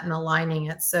understanding that and aligning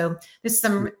it. So there's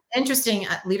some interesting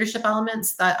leadership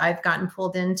elements that I've gotten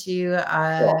pulled into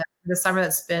this summer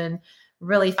that's been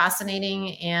really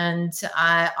fascinating. And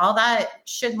all that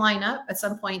should line up at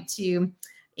some point to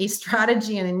a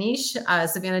strategy and a niche.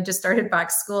 Savannah just started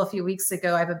back school a few weeks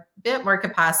ago. I have a bit more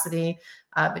capacity,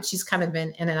 but she's kind of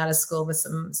been in and out of school with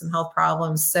some health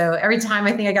problems. So every time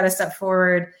I think I got to step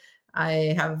forward,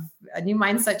 I have a new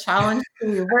mindset challenge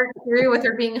to work through with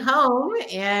her being home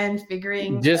and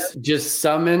figuring. Just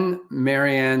summon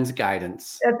Marianne's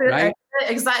guidance. Right?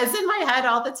 Exactly. It's in my head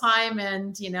all the time,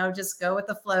 and just go with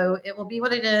the flow. It will be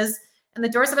what it is. And the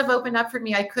doors that have opened up for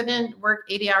me, I couldn't work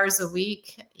 80 hours a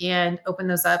week and open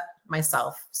those up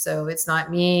myself. So it's not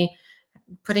me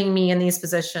putting me in these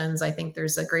positions. I think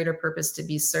there's a greater purpose to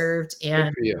be served,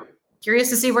 and curious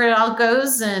to see where it all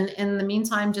goes. And in the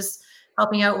meantime, just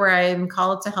helping out where I'm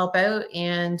called to help out,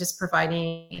 and just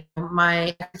providing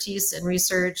my expertise and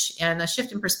research and a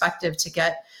shift in perspective to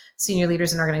get senior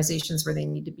leaders and organizations where they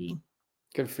need to be.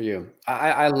 Good for you.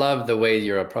 I love the way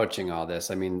you're approaching all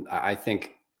this. I mean, I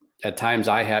think at times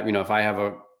I have, if I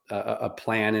have a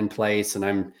plan in place and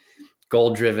I'm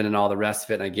goal driven and all the rest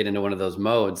of it, and I get into one of those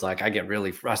modes, like I get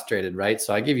really frustrated, right?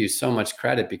 So I give you so much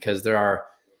credit, because there are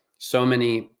so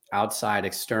many outside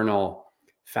external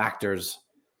factors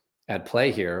at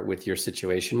play here with your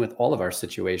situation, with all of our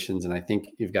situations. And I think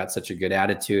you've got such a good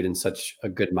attitude and such a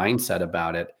good mindset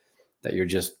about it, that you're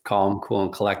just calm, cool,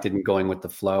 and collected and going with the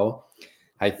flow.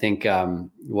 I think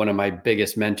one of my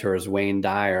biggest mentors, Wayne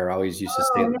Dyer, always used to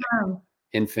say,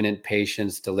 infinite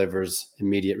patience delivers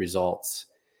immediate results.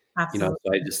 Absolutely.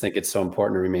 So I just think it's so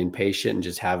important to remain patient and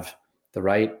just have the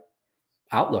right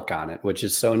outlook on it, which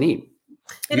is so neat.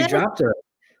 You dropped her.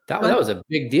 That was a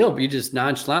big deal, but you just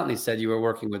nonchalantly said you were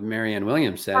working with Marianne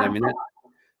Williamson. I mean,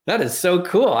 that is so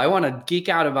cool. I want to geek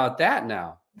out about that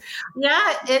now.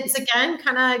 Yeah, it's again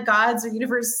kind of God's or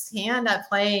universe's hand at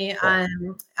play.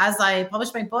 As I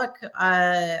published my book,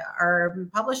 our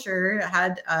publisher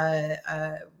had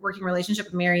a working relationship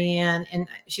with Marianne, and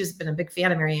she's been a big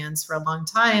fan of Marianne's for a long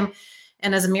time.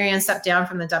 And as Marianne stepped down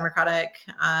from the Democratic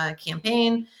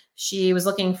campaign, she was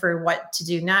looking for what to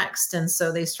do next. And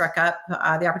so they struck up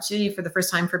the opportunity for the first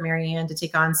time for Marianne to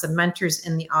take on some mentors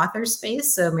in the author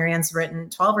space. So Marianne's written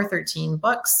 12 or 13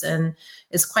 books and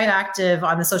is quite active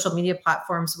on the social media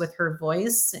platforms with her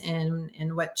voice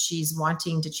and what she's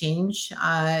wanting to change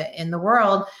in the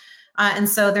world. And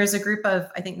so there's a group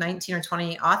of, I think, 19 or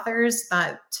 20 authors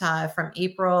that from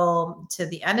April to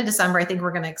the end of December, I think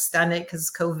we're going to extend it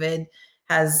because COVID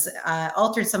has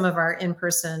altered some of our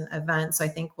in-person events. So I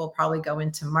think we'll probably go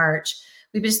into March.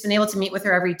 We've just been able to meet with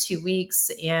her every 2 weeks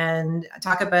and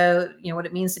talk about, what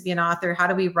it means to be an author. How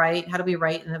do we write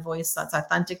in a voice that's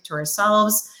authentic to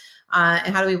ourselves?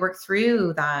 and how do we work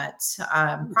through that So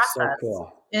process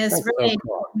cool. is That's so really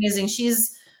cool. amazing.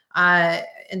 She's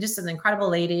and just an incredible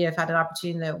lady. I've had an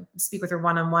opportunity to speak with her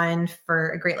one-on-one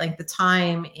for a great length of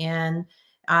time, and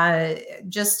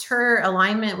just her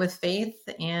alignment with faith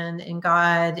and in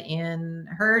God and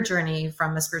her journey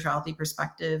from a spirituality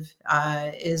perspective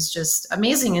is just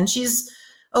amazing. And she's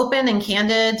open and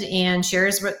candid and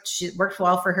shares what worked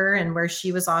well for her and where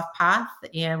she was off path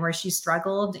and where she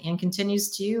struggled and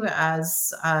continues to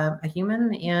as a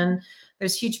human. And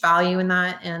there's huge value in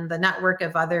that. And the network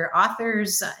of other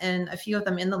authors and a few of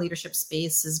them in the leadership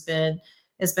space has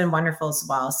been wonderful as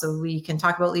well. So we can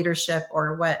talk about leadership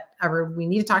or whatever we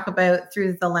need to talk about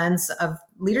through the lens of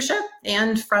leadership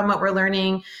and from what we're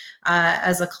learning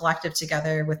as a collective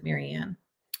together with Marianne.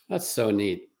 That's so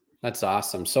neat. That's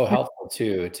awesome. So helpful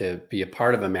too, to be a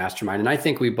part of a mastermind. And I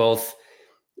think we both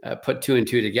put 2 and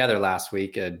 2 together last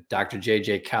week. Dr.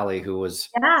 J.J. Kelly, who was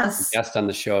a Yes. guest on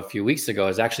the show a few weeks ago,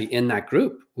 is actually in that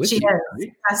group with She you. is.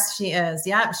 Right? Yes, she is.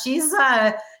 Yeah. She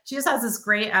just has this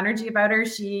great energy about her.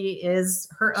 She is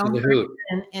her She's own a hoot.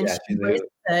 person and Yeah, she she's a embraces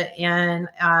hoot. it. And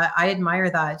I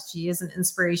admire that. She is an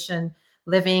inspiration,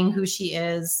 living who she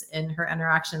is in her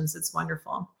interactions. It's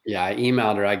wonderful. Yeah, I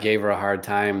emailed her. I gave her a hard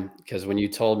time because when you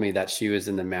told me that she was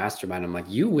in the mastermind, I'm like,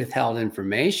 you withheld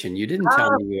information. You didn't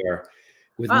tell Oh, me you were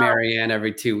with oh, Marianne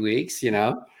every 2 weeks, you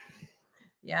know?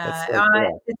 That's yeah. so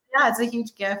cool. It's a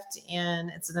huge gift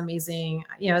and it's an amazing,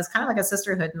 it's kind of like a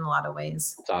sisterhood in a lot of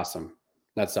ways. That's awesome.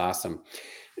 That's awesome.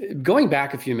 Going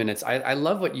back a few minutes, I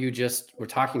love what you just were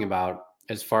talking about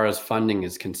as far as funding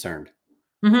is concerned.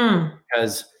 Mm-hmm.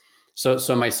 Because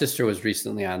so my sister was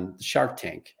recently on Shark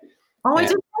Tank. Oh, I And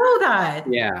didn't know that.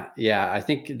 yeah. I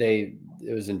think it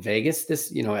was in Vegas.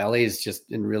 LA is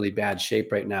just in really bad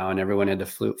shape right now, and everyone had to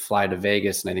fly to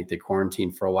Vegas, and I think they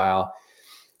quarantined for a while.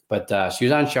 But she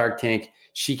was on Shark Tank.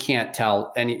 She can't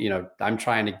tell any, I'm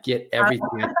trying to get everything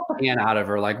I can out of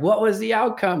her. Like, what was the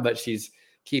outcome? But she's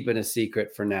keeping a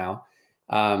secret for now.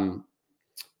 And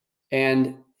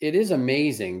it is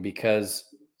amazing because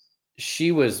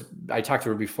I talked to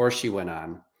her before she went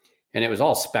on, and it was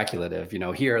all speculative.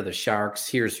 Here are the sharks.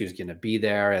 Here's who's going to be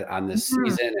there on this Mhm.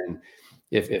 season. And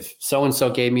if so-and-so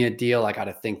gave me a deal, I got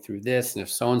to think through this. And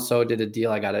if so-and-so did a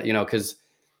deal, I got to, because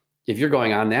if you're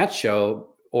going on that show,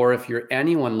 or if you're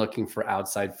anyone looking for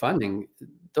outside funding,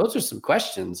 those are some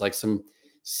questions, like some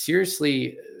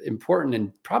seriously important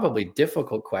and probably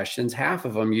difficult questions. Half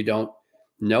of them you don't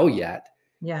know yet.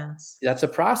 Yes. That's a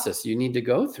process you need to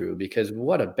go through, because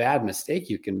what a bad mistake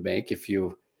you can make if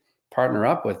you partner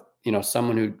up with,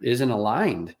 someone who isn't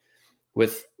aligned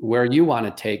with where you want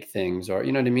to take things, or,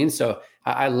 you know what I mean? So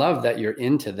I love that you're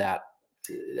into that.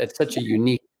 It's such a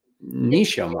unique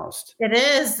niche almost. It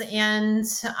is. And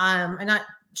I'm not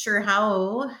sure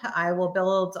how I will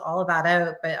build all of that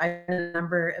out, but I've had a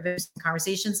number of interesting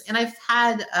conversations, and I've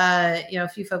had, a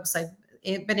few folks I've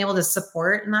been able to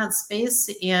support in that space.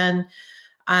 And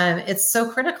it's so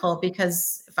critical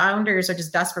because founders are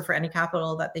just desperate for any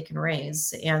capital that they can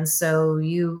raise. And so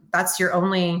that's your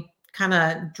only kind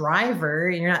of driver.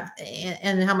 You're not,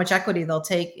 and how much equity they'll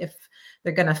take if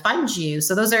they're going to fund you.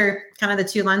 So those are kind of the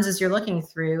two lenses you're looking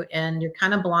through, and you're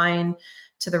kind of blind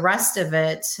to the rest of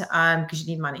it because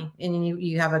you need money and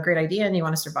you have a great idea and you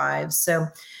want to survive. So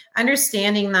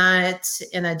understanding that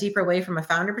in a deeper way from a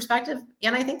founder perspective.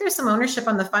 And I think there's some ownership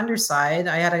on the funder side.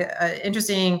 I had an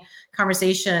interesting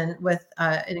conversation with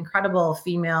an incredible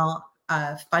female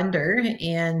funder,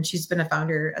 and she's been a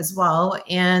founder as well.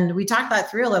 And we talked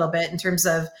that through a little bit in terms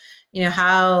of,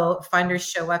 how funders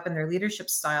show up in their leadership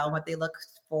style, what they look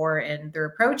for in their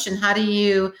approach, and how do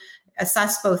you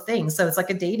assess both things. So it's like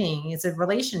a dating, it's a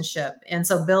relationship. And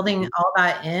so building all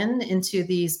that into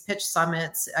these pitch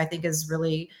summits, I think is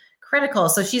really critical.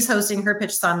 So she's hosting her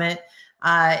pitch summit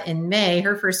in May,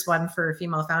 her first one for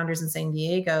female founders in San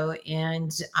Diego.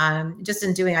 And I did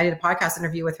a podcast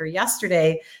interview with her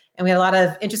yesterday, and we had a lot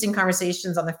of interesting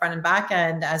conversations on the front and back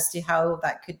end as to how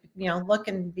that could, look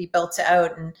and be built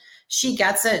out. And she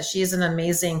gets it. She's an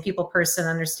amazing people person,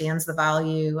 understands the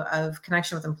value of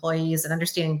connection with employees and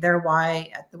understanding their why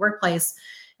at the workplace.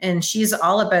 And she's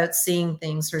all about seeing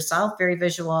things herself, very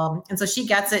visual. And so she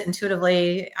gets it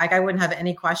intuitively. Like, I wouldn't have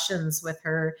any questions with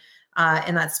her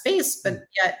in that space, but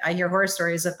yet I hear horror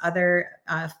stories of other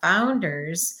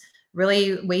founders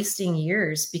really wasting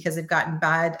years because they've gotten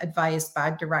bad advice,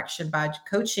 bad direction, bad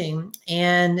coaching,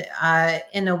 and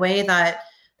in a way that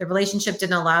the relationship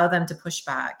didn't allow them to push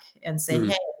back and say,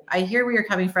 hey, I hear where you're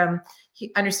coming from,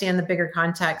 understand the bigger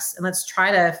context, and let's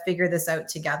try to figure this out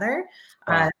together.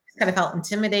 Wow. kind of felt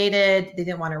intimidated. They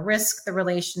didn't want to risk the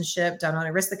relationship, don't want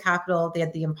to risk the capital. They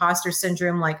had the imposter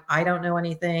syndrome, like, I don't know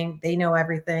anything. They know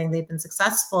everything. They've been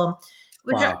successful,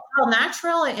 which are all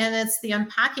natural. And it's the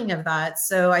unpacking of that.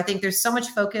 So I think there's so much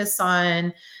focus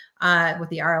on what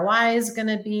the ROI is going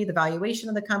to be, the valuation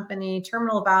of the company,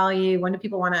 terminal value, when do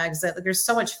people want to exit? Like, there's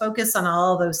so much focus on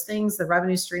all of those things, the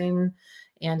revenue stream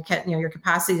and your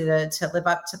capacity to live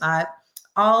up to that.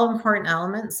 All important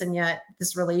elements. And yet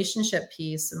this relationship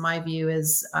piece, in my view,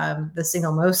 is the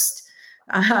single most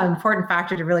important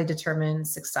factor to really determine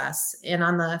success. And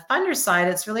on the funder side,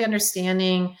 it's really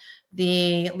understanding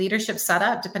the leadership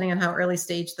setup, depending on how early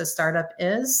stage the startup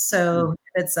is. So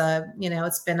it's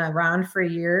it's been around for a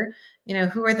year,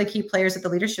 who are the key players at the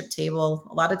leadership table?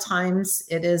 A lot of times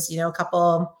it is, a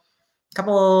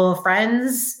couple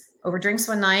friends over drinks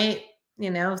one night,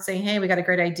 saying, hey, we got a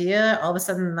great idea. All of a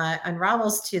sudden that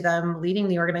unravels to them leading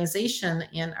the organization.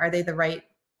 And are they the right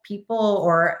people,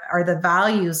 or are the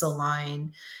values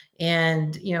aligned?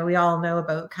 And, we all know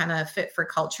about kind of fit for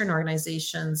culture in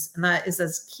organizations. And that is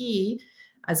as key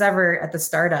as ever at the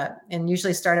startup. And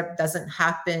usually startup doesn't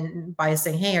happen by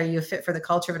saying, hey, are you a fit for the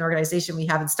culture of an organization? We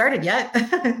haven't started yet.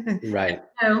 Right.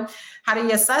 So how do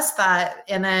you assess that?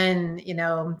 And then,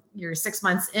 you're 6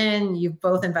 months in, you've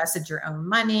both invested your own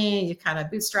money, you kind of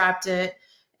bootstrapped it.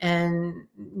 And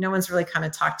no one's really kind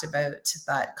of talked about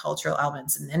that cultural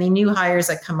elements and any new hires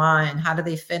that come on, how do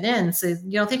they fit in? So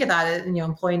you don't think of that,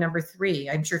 employee number 3.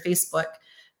 I'm sure Facebook,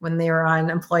 when they were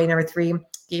on employee number 3,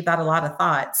 gave that a lot of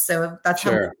thought. So that's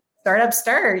how startups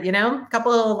start, a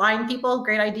couple of aligned people,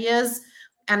 great ideas,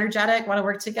 energetic, want to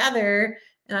work together.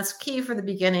 And that's key for the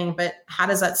beginning, but how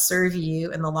does that serve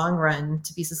you in the long run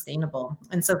to be sustainable?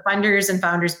 And so funders and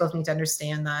founders both need to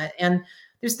understand that. And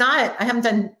I haven't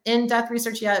done in-depth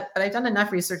research yet, but I've done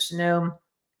enough research to know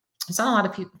there's not a lot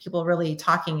of people really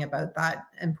talking about that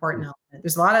important element.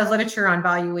 There's a lot of literature on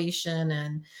valuation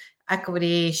and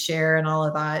equity, share, and all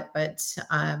of that, but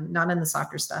not in the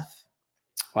softer stuff.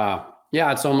 Wow.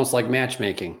 Yeah, it's almost like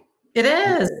matchmaking. It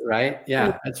is. Right?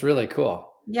 Yeah, that's really cool.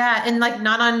 Yeah, and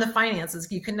not on the finances.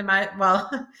 You couldn't imagine,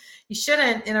 you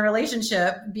shouldn't in a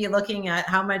relationship be looking at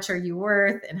how much are you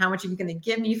worth and how much are you going to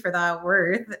give me for that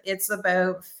worth. It's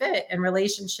about fit and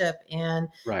relationship and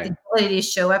the ability to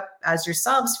show up as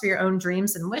yourselves for your own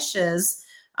dreams and wishes,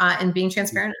 and being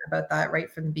transparent about that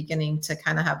right from the beginning to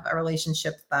kind of have a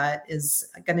relationship that is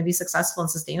going to be successful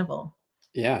and sustainable.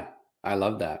 Yeah, I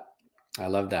love that. All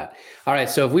right,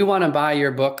 so if we want to buy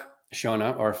your book,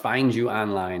 Shona, or find you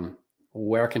online,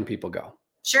 where can people go?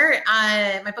 Sure.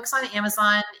 My book's on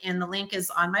Amazon and the link is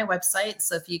on my website.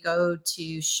 So if you go to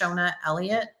Shona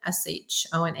Elliott,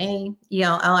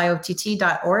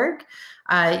 ShonaElliott.org,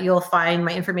 you'll find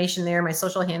my information there. My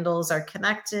social handles are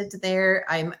connected there.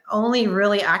 I'm only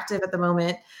really active at the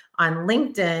moment on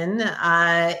LinkedIn,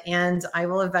 and I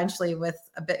will eventually, with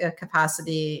a bit of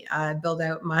capacity, build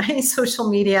out my social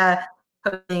media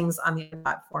postings on the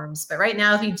platforms. But right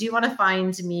now, if you do want to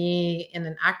find me in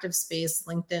an active space,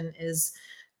 LinkedIn is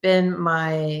been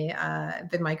my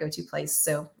go-to place.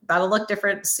 So that'll look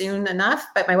different soon enough,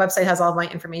 but my website has all my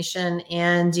information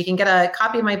and you can get a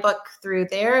copy of my book through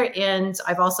there. And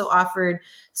I've also offered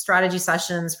strategy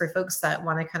sessions for folks that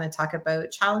want to kind of talk about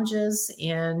challenges,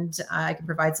 and I can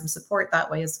provide some support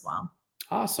that way as well.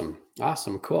 Awesome.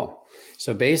 Cool.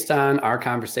 So based on our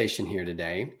conversation here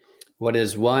today, what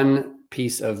is one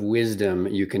piece of wisdom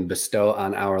you can bestow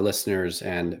on our listeners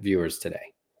and viewers today?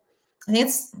 I think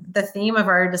it's the theme of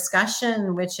our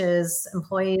discussion, which is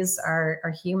employees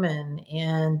are human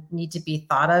and need to be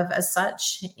thought of as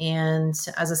such. And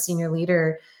as a senior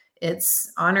leader,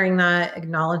 it's honoring that,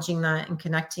 acknowledging that, and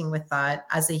connecting with that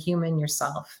as a human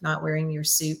yourself, not wearing your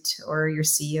suit or your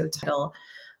CEO title.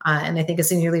 And I think as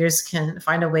senior leaders can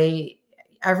find a way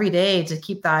every day to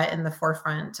keep that in the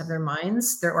forefront of their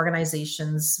minds, their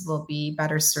organizations will be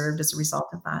better served as a result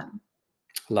of that.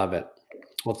 Love it.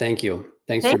 Well, thank you.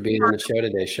 Thanks for being on the show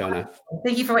today, Shona.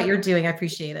 Thank you for what you're doing. I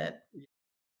appreciate it.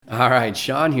 All right,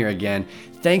 Sean here again.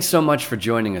 Thanks so much for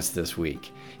joining us this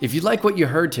week. If you like what you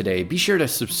heard today, be sure to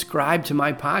subscribe to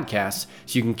my podcast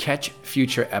so you can catch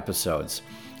future episodes.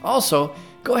 Also,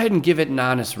 go ahead and give it an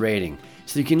honest rating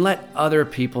so you can let other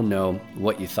people know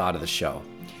what you thought of the show.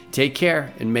 Take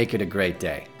care and make it a great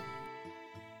day.